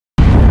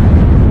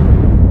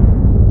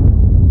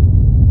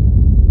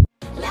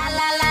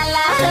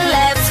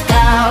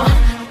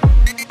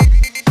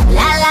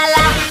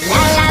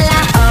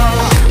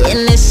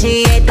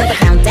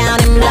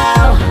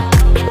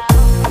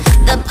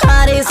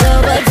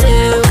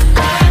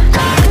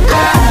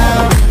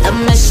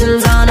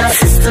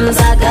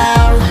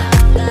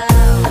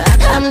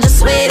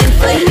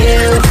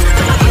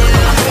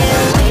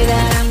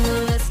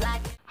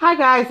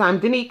I'm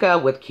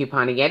Danica with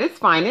Couponing at its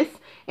finest,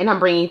 and I'm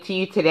bringing to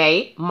you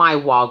today my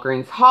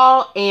Walgreens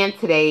haul, and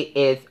today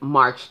is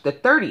March the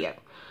 30th.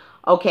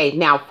 Okay,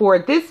 now for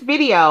this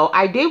video,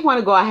 I did want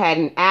to go ahead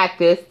and add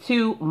this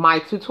to my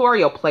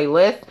tutorial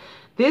playlist.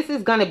 This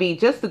is going to be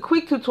just a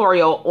quick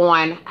tutorial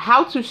on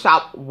how to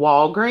shop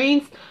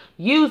Walgreens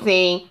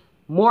using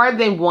more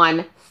than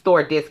one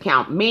store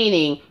discount,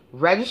 meaning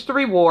register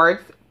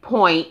rewards,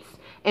 points,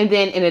 and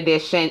then in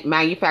addition,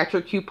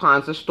 manufacturer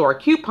coupons or store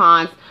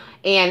coupons,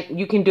 and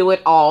you can do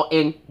it all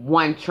in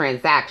one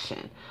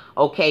transaction.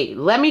 Okay,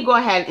 let me go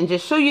ahead and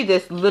just show you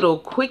this little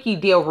quickie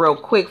deal real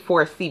quick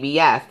for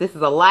CVS. This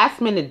is a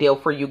last minute deal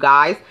for you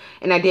guys,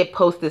 and I did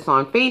post this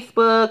on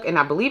Facebook, and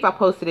I believe I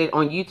posted it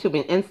on YouTube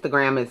and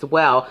Instagram as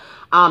well.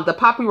 The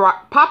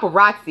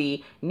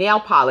Paparazzi nail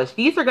polish.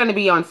 These are going to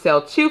be on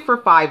sale 2 for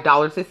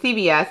 $5 at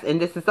CVS,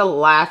 and this is a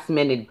last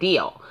minute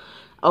deal.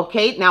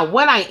 Okay, now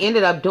what I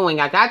ended up doing,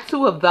 I got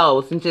 2 of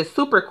those, and just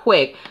super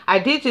quick, I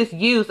did just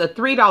use a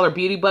 $3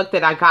 beauty book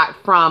that I got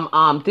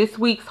from this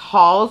week's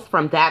hauls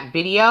from that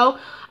video.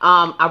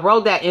 I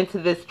rolled that into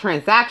this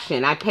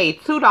transaction. I paid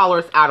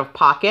 $2 out of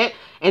pocket,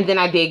 and then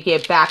I did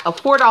get back a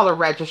 $4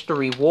 register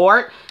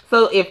reward.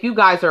 So if you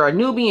guys are a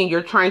newbie and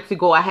you're trying to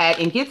go ahead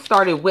and get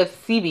started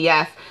with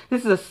CVS,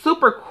 this is a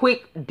super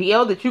quick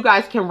deal that you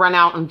guys can run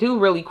out and do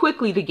really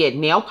quickly to get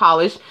nail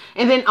polish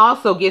and then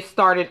also get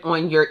started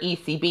on your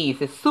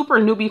ECBs. It's super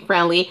newbie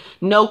friendly,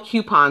 no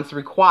coupons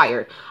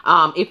required.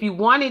 If you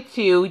wanted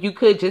to, you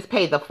could just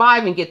pay the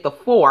 $5 and get the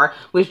 4,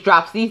 which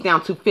drops these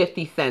down to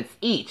 50 cents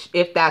each,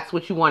 if that's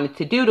what you wanted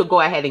to do to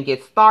go ahead and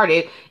get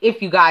started.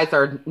 If you guys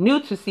are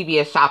new to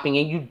CVS shopping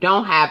and you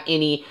don't have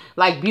any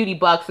like beauty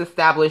bucks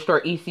established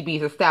or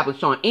ECBs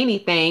established on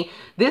anything,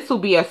 this will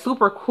be a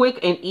super quick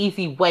and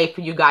easy way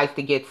for you guys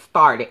to get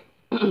started.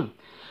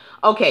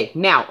 Okay,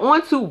 now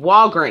on to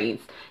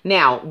Walgreens.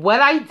 Now,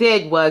 what I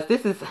did was,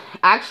 this is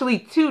actually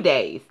 2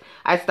 days.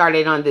 I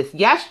started on this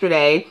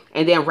yesterday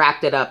and then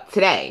wrapped it up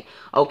today.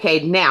 Okay,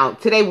 now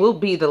today will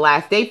be the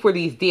last day for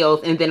these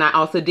deals, and then I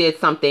also did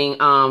something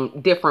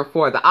different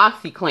for the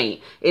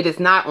OxyClean. It is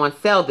not on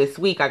sale this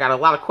week. I got a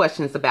lot of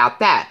questions about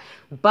that.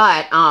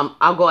 But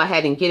I'll go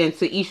ahead and get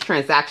into each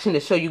transaction to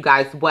show you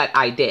guys what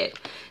I did.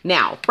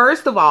 Now,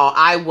 first of all,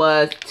 I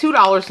was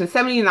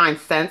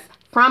 $2.79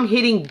 from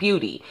Hitting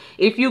Beauty.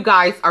 If you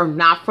guys are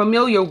not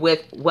familiar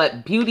with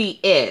what beauty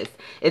is,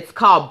 it's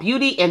called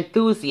Beauty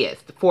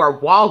Enthusiast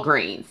for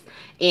Walgreens.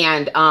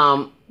 And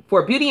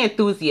for Beauty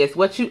Enthusiast,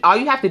 all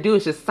you have to do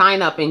is just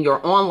sign up in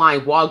your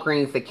online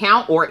Walgreens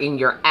account or in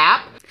your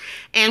app.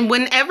 And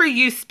whenever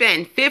you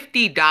spend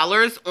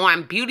 $50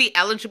 on beauty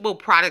eligible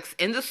products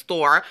in the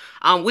store,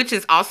 which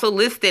is also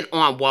listed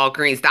on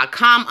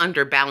Walgreens.com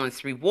under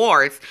Balance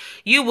Rewards,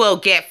 you will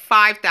get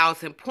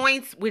 5,000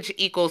 points, which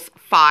equals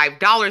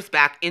 $5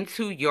 back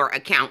into your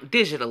account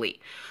digitally.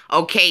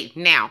 Okay,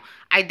 now,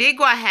 I did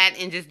go ahead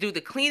and just do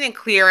the Clean and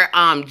Clear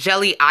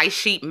Jelly Eye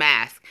Sheet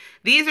Mask.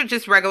 These are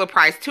just regular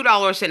price,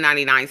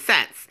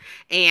 $2.99.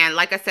 And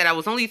like I said, I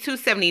was only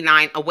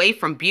 $2.79 away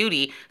from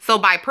beauty. So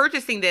by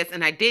purchasing this,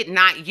 and I did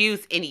not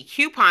use any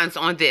coupons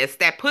on this,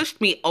 that pushed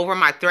me over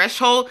my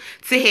threshold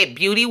to hit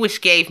beauty,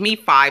 which gave me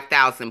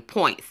 5,000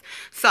 points.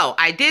 So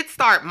I did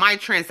start my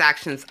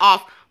transactions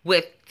off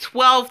with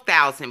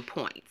 12,000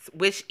 points,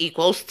 which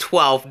equals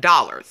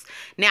 $12.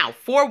 Now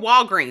for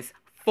Walgreens,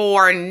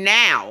 for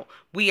now,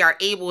 we are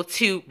able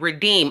to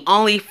redeem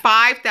only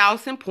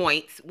 5,000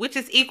 points, which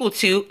is equal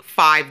to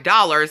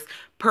 $5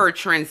 per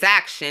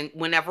transaction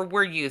whenever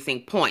we're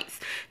using points.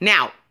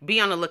 Now, be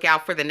on the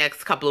lookout for the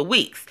next couple of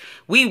weeks.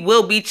 We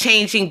will be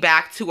changing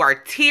back to our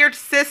tiered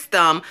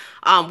system,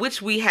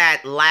 which we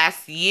had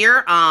last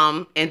year,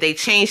 and they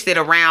changed it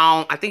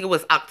around, I think it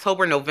was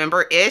October,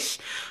 November-ish.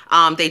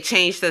 They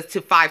changed us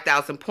to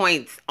 5,000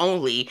 points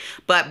only,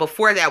 but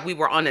before that, we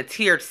were on a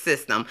tiered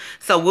system.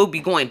 So we'll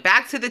be going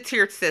back to the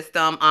tiered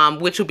system,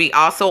 which will be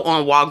also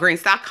on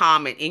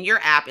Walgreens.com and in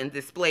your app and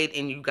displayed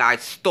in you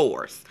guys'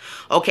 stores.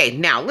 Okay,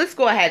 now let's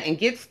go ahead and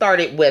get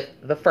started with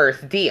the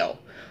first deal.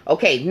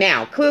 Okay,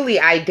 now clearly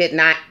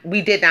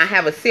we did not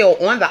have a sale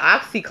on the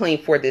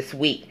OxyClean for this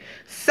week.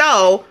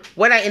 So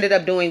what I ended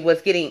up doing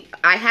was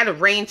I had a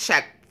rain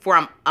check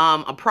from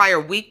a prior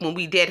week when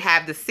we did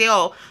have the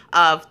sale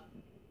of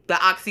the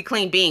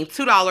OxyClean being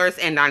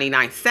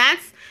 $2.99.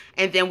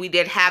 And then we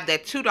did have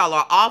that $2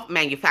 off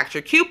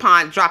manufacturer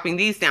coupon, dropping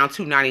these down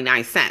to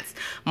 99 cents.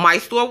 My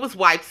store was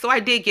wiped, so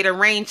I did get a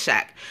rain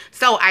check.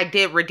 So I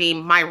did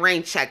redeem my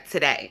rain check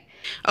today.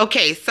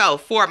 Okay, so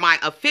for my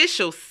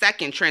official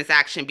second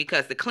transaction,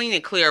 because the Clean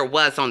and Clear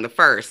was on the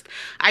first,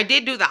 I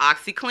did do the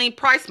OxyClean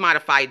price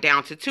modified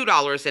down to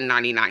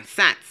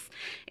 $2.99.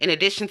 In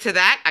addition to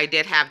that, I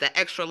did have the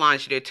extra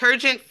laundry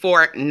detergent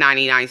for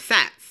 99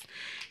 cents.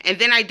 And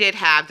then I did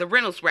have the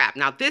Reynolds Wrap.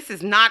 Now, this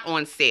is not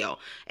on sale.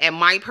 At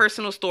my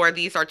personal store,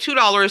 these are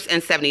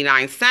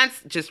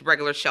 $2.79, just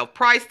regular shelf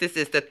price. This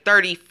is the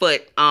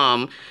 30-foot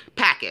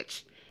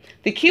package.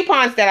 The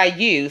coupons that I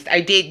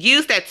did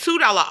use that $2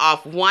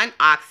 off one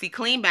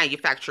OxyClean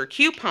manufacturer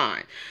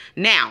coupon.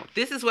 Now,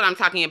 this is what I'm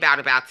talking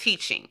about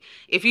teaching.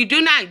 If you do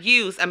not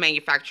use a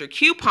manufacturer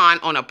coupon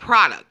on a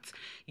product,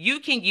 you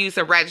can use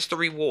a register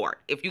reward.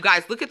 If you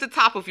guys look at the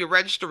top of your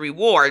register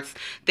rewards,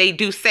 they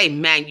do say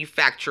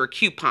manufacturer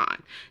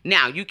coupon.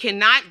 Now, you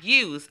cannot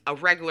use a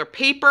regular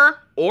paper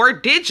or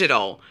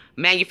digital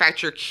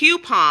manufacturer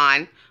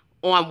coupon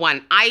on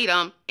one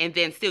item and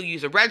then still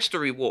use a register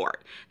reward.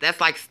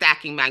 That's like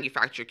stacking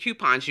manufacturer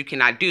coupons. You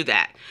cannot do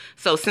that.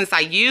 So since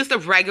I used a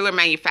regular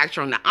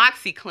manufacturer on the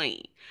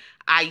OxyClean,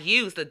 I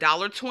used the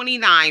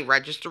 $1.29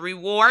 register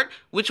reward,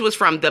 which was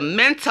from the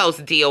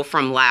Mentos deal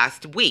from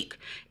last week.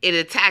 It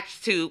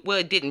attached to, well,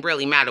 it didn't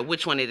really matter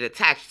which one it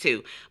attached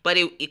to, but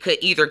it could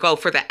either go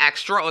for the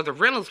extra or the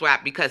Reynolds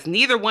wrap because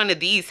neither one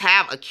of these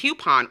have a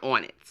coupon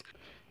on it.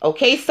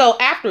 Okay, so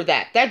after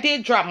that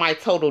did drop my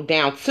total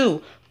down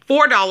to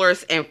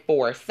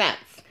 $4.04.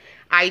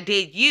 I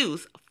did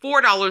use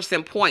 $4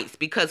 in points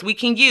because we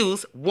can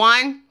use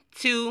 $1,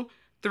 $2,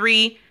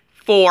 $3,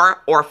 $4,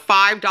 or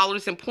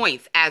 $5 in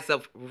points as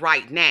of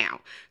right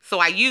now. So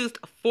I used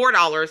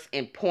 $4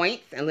 in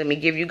points, and let me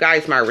give you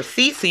guys my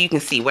receipt so you can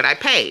see what I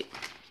paid.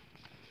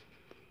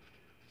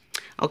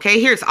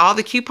 Okay, here's all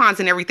the coupons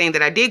and everything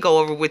that I did go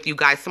over with you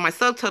guys. So my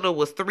subtotal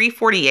was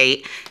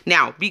 $3.48.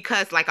 Now,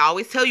 because like I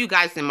always tell you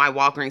guys in my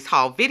Walgreens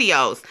haul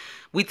videos,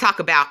 we talk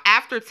about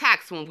after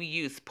tax when we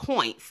use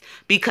points,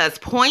 because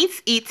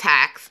points eat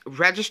tax,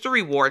 register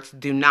rewards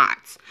do not.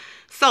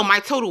 So my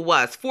total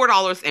was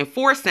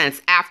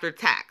 $4.04 after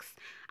tax.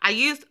 I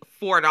used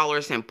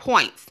 $4 in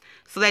points.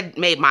 So that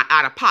made my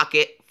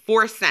out-of-pocket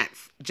 4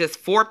 cents, just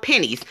 4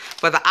 pennies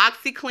for the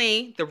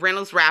OxyClean, the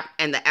Reynolds wrap,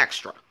 and the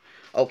extra.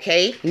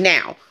 Okay,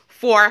 now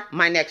for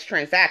my next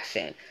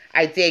transaction,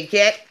 I did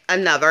get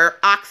another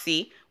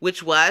Oxy,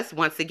 which was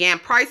once again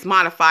price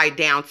modified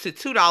down to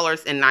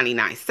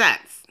 $2.99.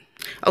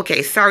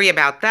 Okay, sorry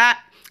about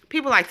that.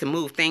 People like to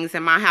move things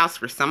in my house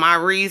for some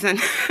odd reason.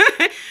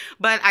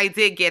 But I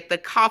did get the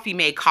Coffee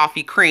Mate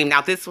coffee cream. Now,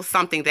 this was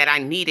something that I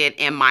needed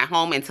in my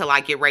home until I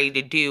get ready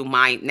to do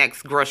my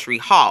next grocery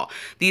haul.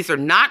 These are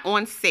not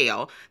on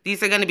sale.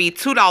 These are going to be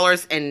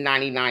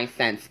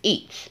 $2.99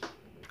 each.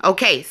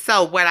 Okay,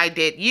 so what I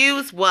did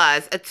use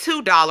was a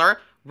 $2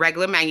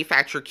 regular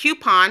manufacturer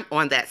coupon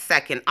on that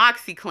second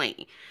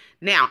OxyClean.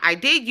 Now, I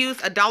did use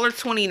a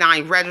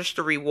 $1.29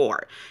 register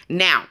reward.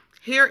 Now,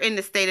 here in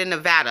the state of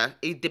Nevada,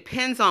 it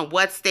depends on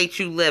what state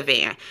you live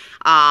in.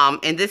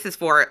 And this is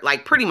for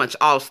like pretty much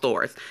all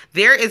stores.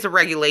 There is a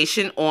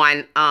regulation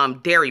on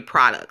dairy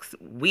products.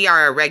 We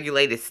are a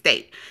regulated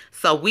state.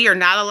 So we are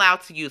not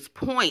allowed to use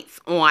points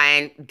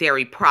on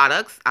dairy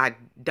products.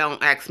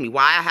 Don't ask me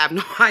why, I have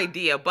no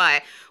idea,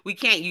 but we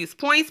can't use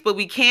points, but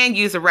we can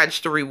use a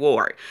register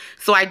reward.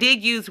 So I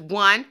did use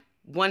 $1.29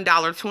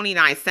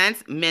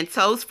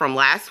 Mentos from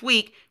last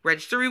week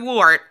register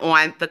reward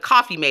on the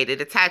Coffee Mate.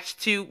 It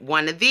attached to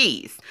one of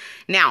these.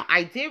 Now,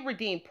 I did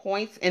redeem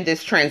points in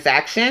this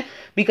transaction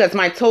because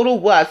my total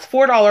was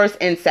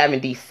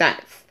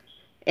 $4.70.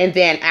 And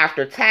then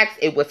after tax,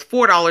 it was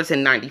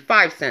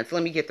 $4.95.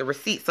 Let me get the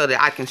receipt so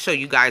that I can show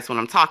you guys what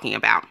I'm talking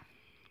about.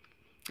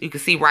 You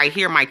can see right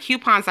here my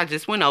coupons I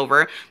just went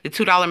over, the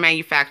 $2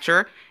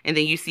 manufacturer, and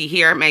then you see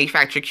here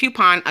manufacturer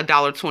coupon,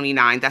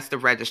 $1.29. That's the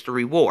register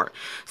reward.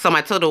 So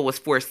my total was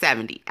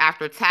 $4.70.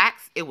 After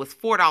tax, it was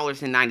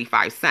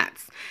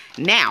 $4.95.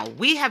 Now,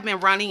 we have been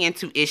running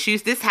into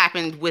issues. This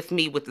happened with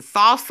me with the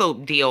soft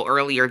soap deal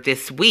earlier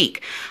this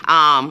week.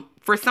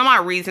 For some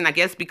odd reason, I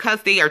guess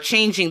because they are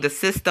changing the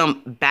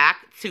system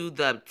back to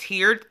the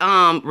tiered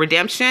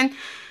redemption,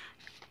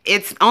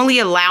 it's only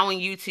allowing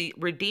you to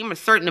redeem a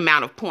certain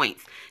amount of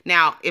points.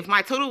 Now, if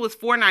my total was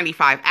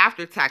 $4.95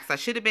 after tax, I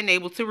should have been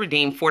able to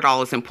redeem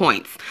 $4 in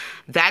points.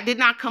 That did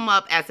not come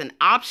up as an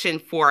option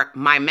for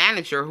my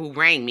manager who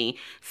rang me.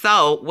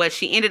 So what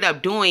she ended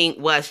up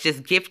doing was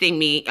just gifting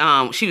me,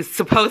 she was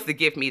supposed to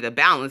give me the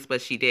balance,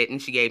 but she didn't.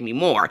 She gave me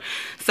more.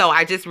 So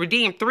I just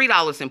redeemed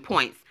 $3 in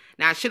points.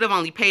 Now, I should have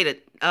only paid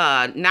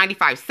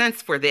 95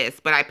 cents for this,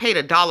 but I paid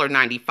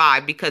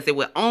 $1.95 because it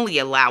would only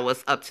allow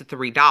us up to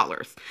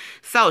 $3.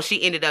 So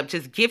she ended up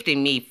just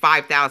gifting me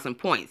 5,000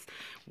 points.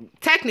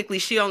 Technically,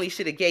 she only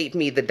should have gave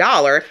me the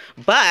 $1,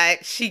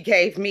 but she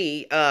gave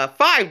me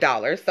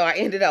 $5. So I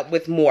ended up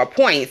with more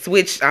points,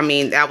 which, I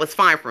mean, that was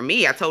fine for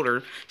me. I told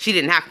her she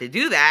didn't have to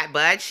do that,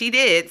 but she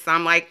did. So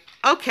I'm like,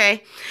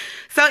 okay.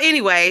 So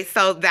anyway,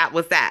 so that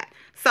was that.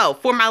 So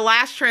for my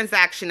last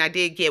transaction, I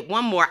did get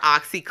one more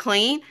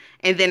OxyClean,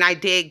 and then I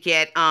did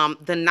get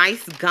the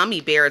nice gummy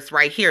bears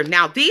right here.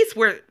 Now, these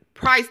were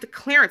priced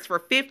clearance for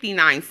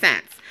 59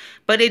 cents,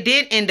 but it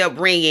did end up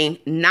ringing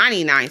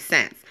 99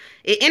 cents.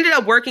 It ended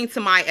up working to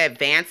my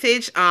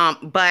advantage,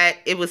 but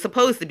it was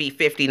supposed to be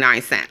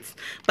 59 cents.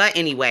 But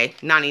anyway,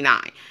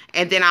 99.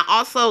 And then I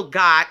also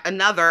got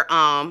another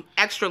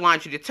extra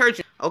laundry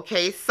detergent.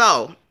 Okay,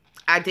 so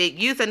I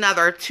did use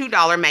another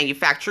 $2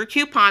 manufacturer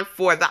coupon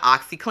for the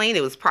OxyClean.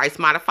 It was price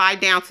modified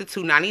down to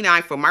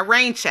 $2.99 for my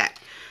rain check.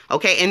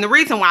 Okay, and the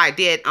reason why I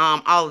did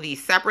all of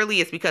these separately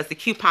is because the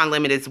coupon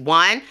limit is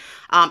 1.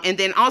 And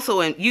then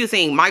also in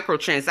using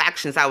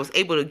microtransactions, I was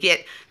able to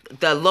get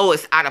the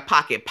lowest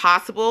out-of-pocket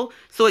possible.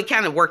 So it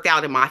kind of worked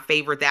out in my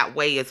favor that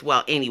way as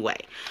well anyway.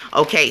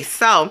 Okay,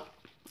 so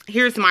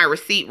here's my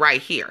receipt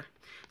right here.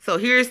 So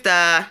here's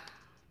the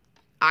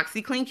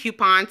OxyClean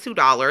coupon,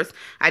 $2.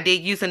 I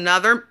did use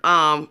another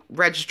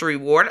registry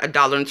reward,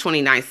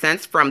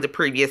 $1.29 from the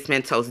previous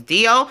Mentos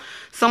deal.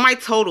 So my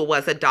total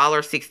was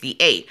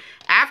 $1.68.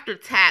 After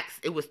tax,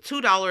 it was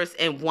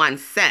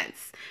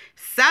 $2.01.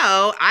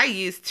 So I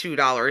used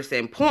 $2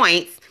 in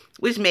points,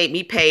 which made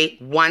me pay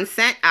 1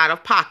 cent out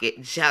of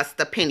pocket, just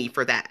a penny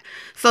for that.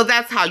 So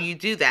that's how you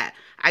do that.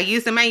 I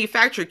used the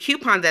manufacturer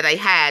coupon that I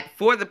had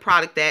for the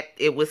product that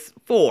it was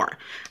for.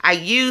 I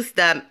used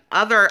the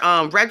other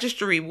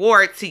registry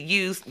reward to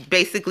use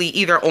basically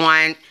either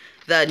on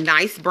the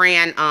Nice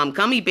brand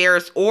gummy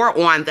bears or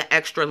on the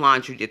extra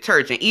laundry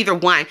detergent, either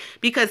one,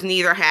 because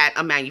neither had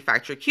a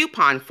manufacturer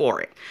coupon for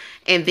it.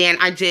 And then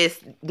I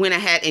just went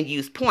ahead and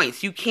used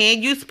points. You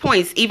can use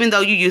points even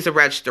though you use a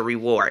register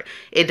reward.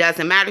 It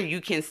doesn't matter.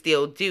 You can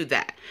still do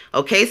that.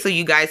 Okay, so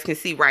you guys can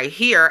see right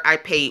here, I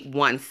paid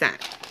 1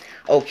 cent.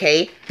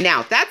 Okay,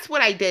 now that's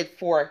what I did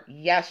for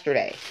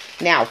yesterday.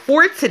 Now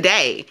for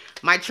today,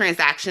 my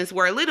transactions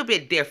were a little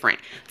bit different.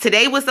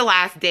 Today was the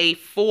last day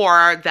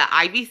for the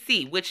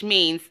IVC, which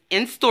means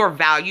in-store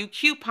value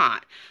coupon.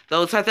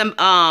 Those are the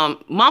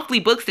monthly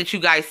books that you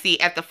guys see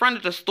at the front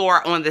of the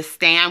store on the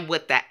stand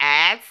with the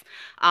ads.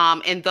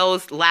 And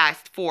those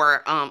last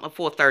for a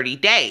full 30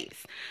 days.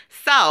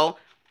 So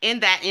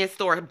in that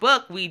in-store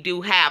book, we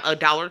do have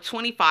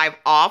 $1.25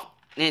 off,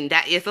 and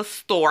that is a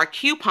store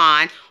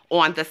coupon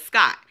on the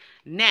Scott.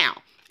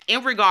 Now,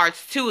 in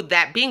regards to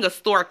that being a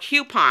store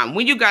coupon,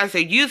 when you guys are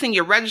using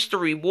your register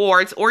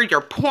rewards or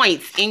your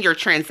points in your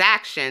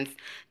transactions,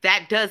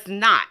 that does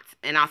not,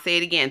 and I'll say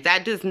it again,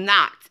 that does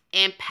not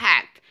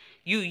impact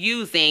you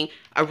using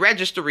a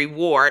register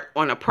reward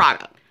on a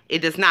product.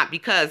 It does not,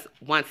 because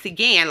once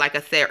again, like I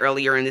said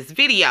earlier in this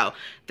video,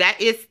 that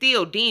is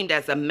still deemed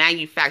as a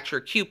manufacturer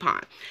coupon.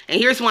 And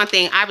here's one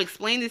thing, I've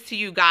explained this to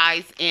you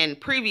guys in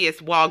previous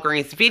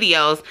Walgreens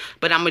videos,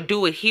 but I'm gonna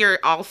do it here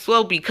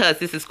also because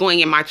this is going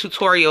in my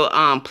tutorial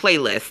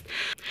playlist.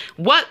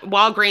 What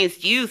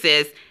Walgreens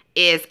uses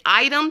is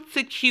item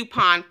to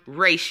coupon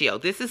ratio.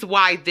 This is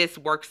why this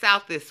works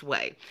out this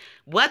way.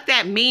 What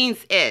that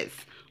means is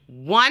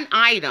 1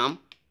 item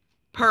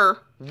per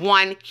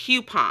 1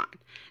 coupon.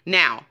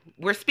 Now,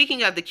 we're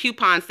speaking of the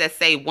coupons that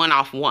say 1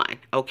 off 1,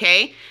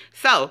 okay?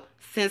 So,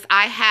 since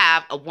I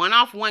have a 1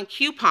 off 1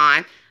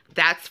 coupon,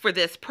 that's for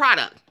this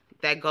product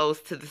that goes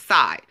to the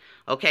side,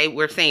 okay?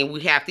 We're saying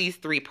we have these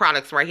 3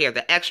 products right here,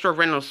 the Extra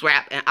Reynolds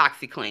Wrap and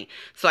OxyClean.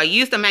 So, I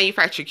used the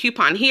manufacturer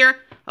coupon here,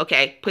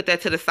 okay, put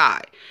that to the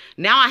side.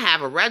 Now, I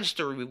have a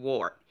register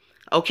reward,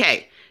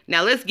 okay?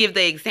 Now, let's give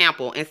the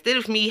example. Instead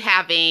of me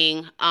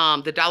having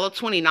the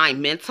 $1.29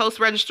 Mentos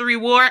register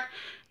reward,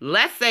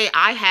 let's say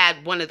I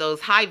had one of those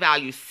high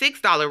value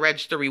 $6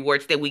 register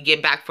rewards that we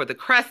get back for the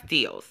Crest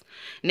deals.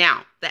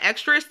 Now, the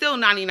extra is still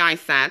 99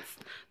 cents.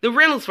 The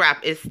Reynolds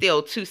Wrap is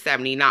still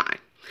 $2.79.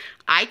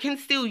 I can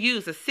still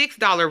use a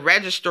 $6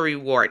 register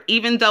reward,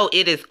 even though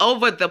it is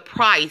over the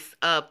price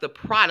of the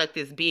product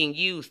is being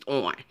used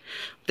on.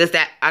 Does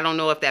that, I don't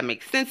know if that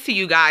makes sense to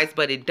you guys,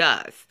 but it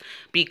does.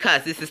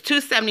 Because this is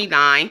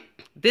 $2.79,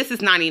 this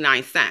is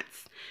 99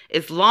 cents.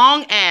 As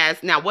long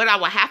as, now what I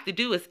will have to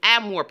do is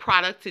add more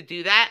product to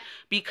do that,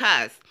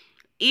 because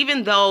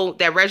even though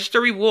that register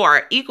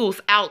reward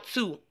equals out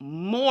to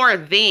more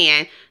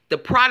than the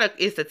product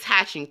is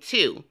attaching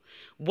to,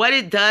 what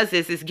it does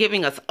is it's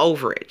giving us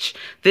overage.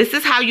 This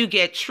is how you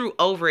get true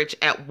overage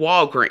at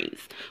Walgreens.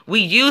 We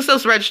use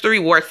those register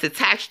rewards to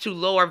attach to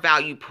lower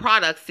value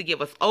products to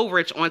give us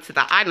overage onto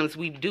the items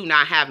we do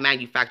not have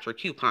manufacturer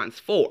coupons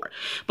for.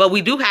 But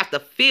we do have to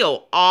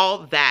fill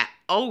all that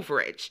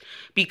overage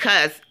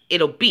because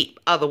it'll beep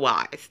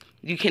otherwise.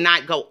 You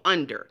cannot go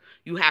under.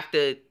 You have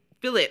to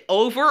fill it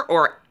over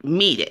or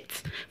meet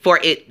it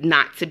for it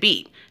not to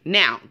beep.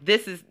 Now,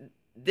 this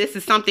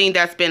is something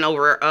that's been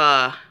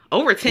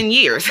over 10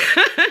 years.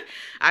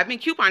 I've been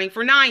couponing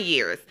for 9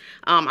 years.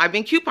 I've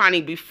been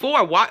couponing before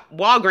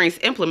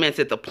Walgreens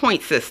implemented the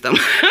point system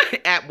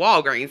at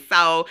Walgreens.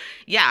 So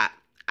yeah,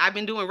 I've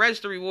been doing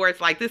register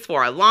rewards like this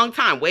for a long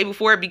time, way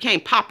before it became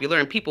popular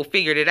and people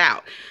figured it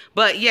out.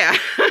 But yeah,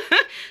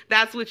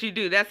 that's what you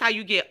do. That's how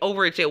you get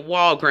overage at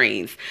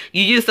Walgreens.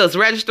 You use those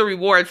register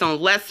rewards on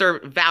lesser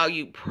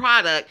value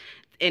product,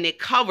 and it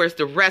covers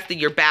the rest of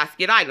your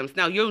basket items.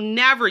 Now, you'll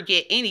never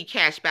get any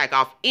cash back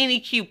off any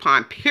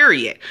coupon,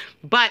 period.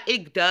 But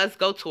it does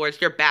go towards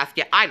your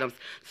basket items.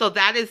 So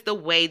that is the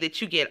way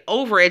that you get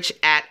overage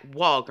at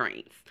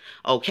Walgreens.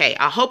 Okay,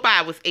 I hope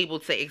I was able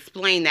to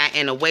explain that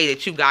in a way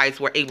that you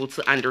guys were able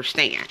to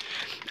understand.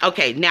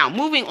 Okay, now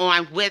moving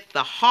on with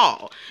the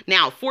haul.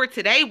 Now, for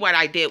today, what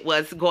I did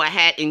was go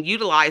ahead and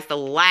utilize the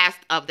last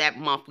of that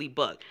monthly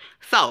book.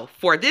 So,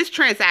 for this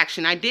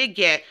transaction, I did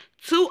get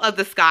 2 of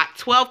the Scott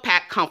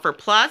 12-pack Comfort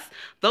Plus.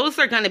 Those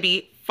are going to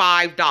be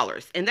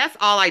 $5. And that's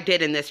all I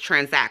did in this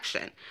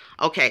transaction.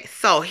 Okay,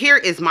 so here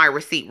is my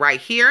receipt right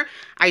here.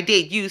 I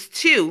did use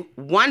two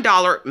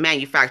 $1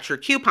 manufacturer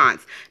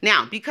coupons.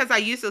 Now, because I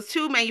used those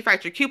two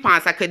manufacturer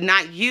coupons, I could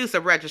not use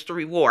a register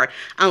reward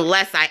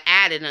unless I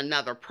added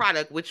another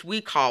product, which we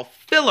call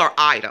filler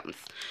items.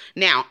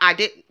 Now, I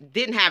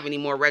didn't have any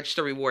more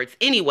register rewards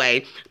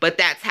anyway, but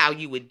that's how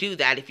you would do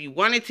that. If you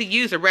wanted to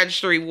use a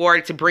register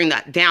reward to bring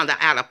that down the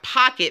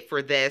out-of-pocket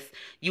for this,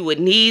 you would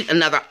need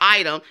another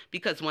item,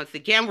 because once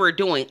again, we're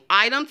doing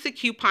item to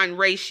coupon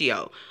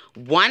ratio.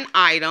 One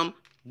item,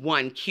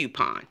 one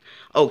coupon.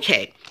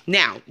 Okay,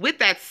 now with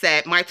that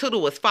said, my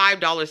total was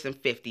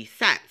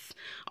 $5.50.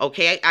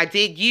 Okay, I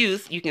did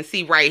use, you can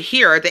see right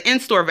here, the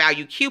in-store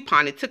value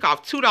coupon. It took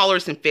off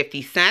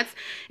 $2.50.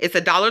 It's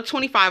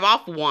 $1.25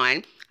 off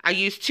one. I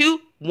used two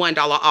 $1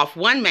 off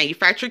one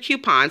manufacturer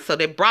coupons, so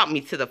that brought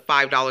me to the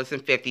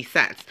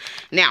 $5.50.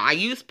 Now, I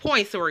used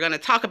points, so we're going to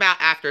talk about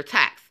after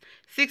tax.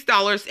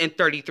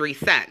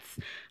 $6.33.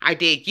 I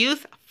did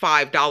use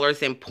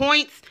 $5 in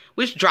points,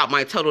 which dropped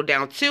my total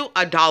down to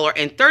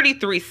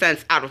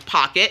 $1.33 out of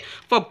pocket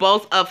for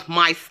both of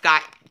my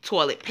Scott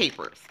toilet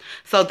papers.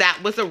 So that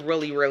was a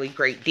really, really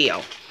great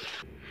deal.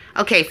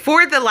 Okay,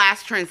 for the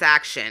last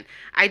transaction,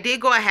 I did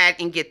go ahead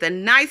and get the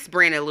nice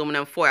brand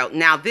aluminum foil.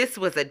 Now, this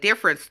was a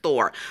different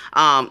store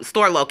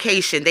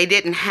location. They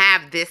didn't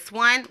have this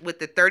one with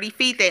the 30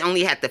 feet. They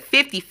only had the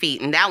 50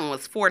 feet, and that one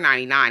was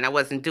 $4.99. I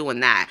wasn't doing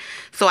that.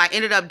 So I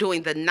ended up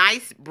doing the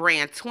nice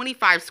brand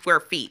 25 square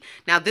feet.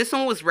 Now, this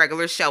one was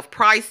regular shelf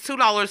price,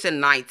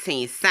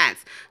 $2.19.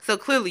 So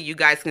clearly, you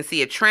guys can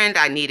see a trend.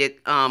 I needed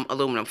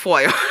aluminum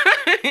foil.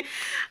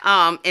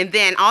 And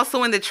then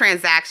also in the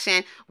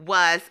transaction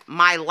was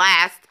my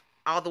last,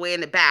 all the way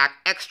in the back,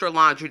 extra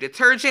laundry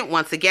detergent.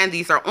 Once again,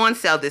 these are on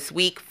sale this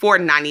week for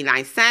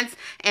 99¢,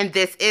 and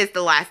this is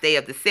the last day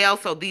of the sale,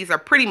 so these are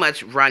pretty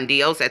much run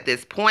deals at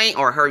this point,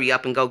 or hurry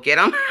up and go get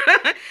them.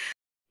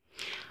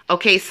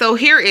 Okay, so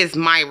here is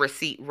my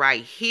receipt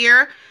right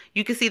here.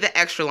 You can see the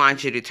extra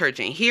laundry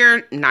detergent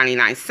here,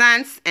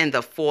 99¢, and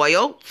the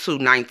foil,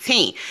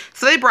 $2.19.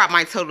 So they brought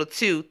my total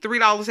to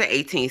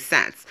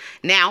 $3.18.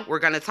 Now we're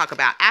going to talk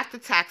about after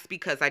tax,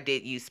 because I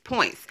did use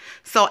points.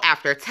 So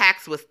after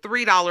tax was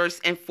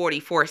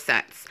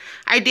 $3.44.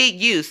 I did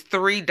use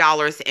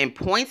 $3 in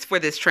points for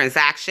this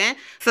transaction.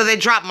 So they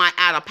dropped my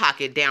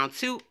out-of-pocket down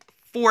to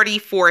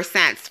 44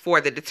 cents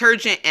for the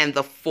detergent and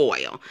the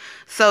foil.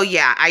 So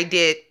yeah, I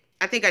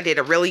think I did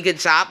a really good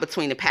job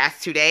between the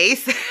past 2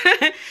 days.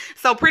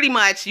 So pretty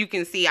much you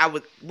can see I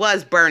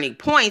was burning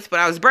points, but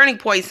I was burning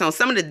points on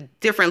some of the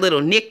different little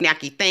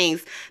knick-knacky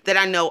things that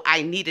I know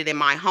I needed in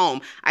my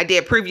home. I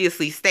did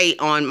previously state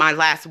on my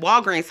last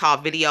Walgreens haul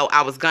video,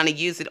 I was going to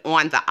use it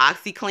on the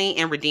OxyClean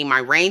and redeem my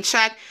rain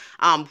check.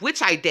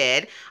 Which I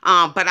did,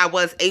 but I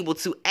was able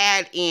to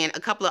add in a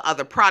couple of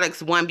other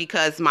products. One,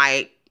 because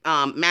my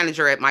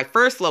manager at my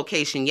first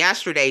location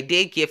yesterday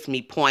did give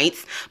me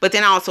points, but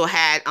then I also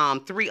had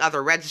 3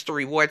 other register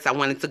rewards I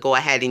wanted to go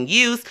ahead and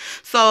use.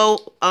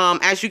 So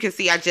as you can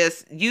see, I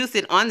just used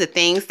it on the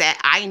things that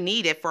I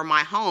needed for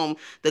my home: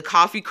 the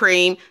coffee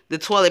cream, the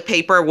toilet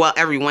paper. Well,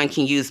 everyone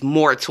can use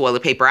more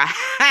toilet paper. I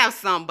have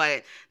some,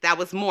 but that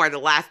was more the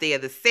last day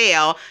of the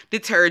sale.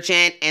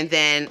 Detergent, and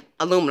then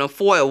aluminum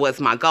foil was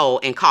my goal,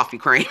 and coffee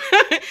cream.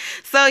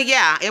 So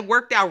yeah, it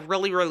worked out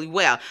really, really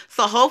well.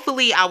 So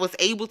hopefully I was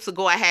able to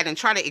go ahead and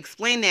try to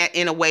explain that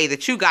in a way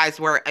that you guys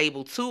were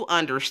able to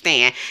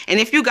understand. And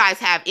if you guys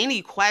have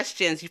any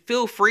questions, you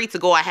feel free to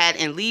go ahead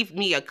and leave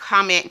me a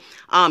comment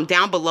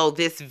down below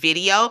this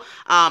video.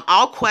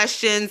 All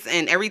questions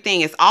and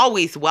everything is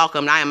always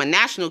welcome. I am a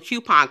national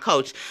coupon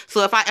coach.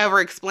 So if I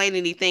ever explain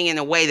anything in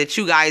a way that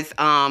you guys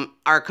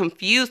are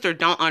confused or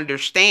don't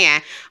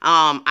understand,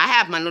 I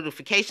have my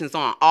notifications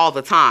on all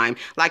the time.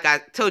 Like I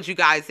told you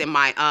guys in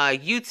my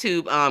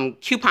YouTube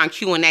coupon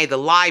Q&A, the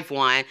live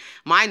one,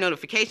 my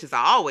notifications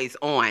are always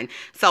on.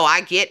 So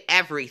I get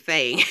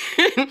everything.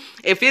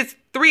 If it's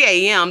 3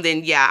 a.m.,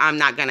 then yeah, I'm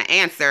not going to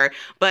answer,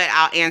 but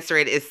I'll answer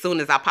it as soon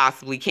as I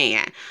possibly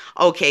can.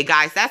 Okay,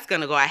 guys, that's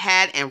going to go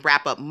ahead and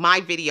wrap up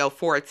my video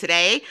for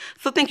today.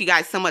 So thank you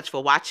guys so much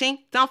for watching.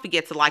 Don't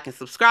forget to like and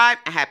subscribe,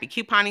 and happy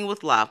couponing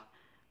with love.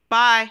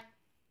 Bye.